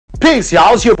Peace,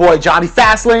 y'all. It's your boy Johnny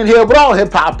Fastlane here with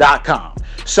allhiphop.com.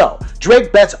 So,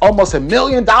 Drake bets almost $1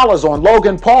 million on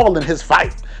Logan Paul in his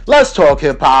fight. Let's talk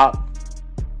hip-hop.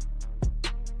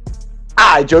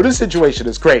 Alright, Joe, this situation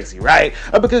is crazy, right?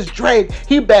 Because Drake,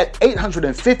 he bet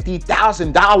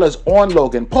 $850,000 on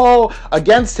Logan Paul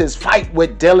against his fight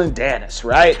with Dillon Danis,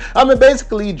 right?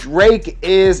 Basically, Drake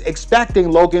is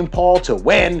expecting Logan Paul to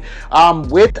win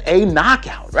with a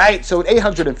knockout, right? So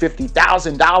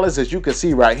 $850,000, as you can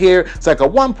see right here, it's like a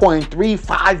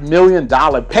 $1.35 million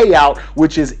payout,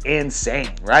 which is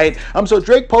insane, right? So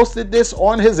Drake posted this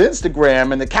on his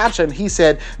Instagram, and the caption, he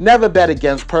said, "Never bet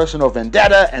against personal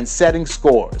vendetta and setting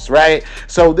scores," right?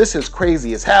 So this is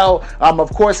crazy as hell.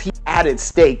 Of course, he added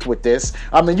Stake with this.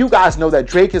 And you guys know that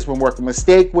Drake has been working with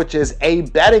Stake, which is a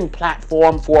betting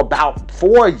platform, for about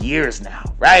 4 years now,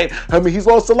 right? He's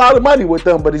lost a lot of money with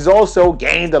them, but he's also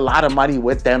gained a lot of money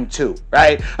with them too,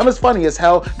 right? It's funny as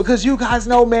hell because you guys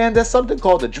know, man, there's something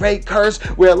called the Drake curse,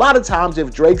 where a lot of times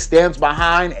if Drake stands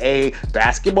behind a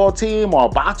basketball team or a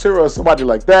boxer or somebody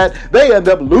like that, they end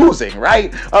up losing,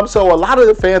 right? So a lot of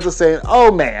the fans are saying,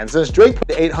 oh man, since Drake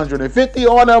put 850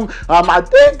 on him, I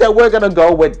think that we're gonna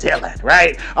go with Dillon,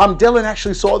 right? Dillon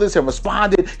actually saw this and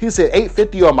responded. He said,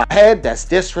 850 on my head, that's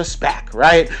disrespect,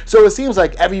 right? So it seems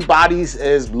like everybody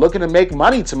is looking to make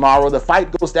money tomorrow. The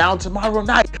fight goes down tomorrow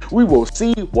night. We will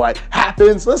see what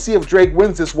happens. Let's see if Drake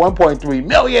wins this 1.3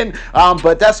 million.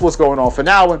 But that's what's going on for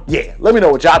now. And yeah, let me know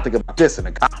what y'all think about this in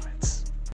the comments.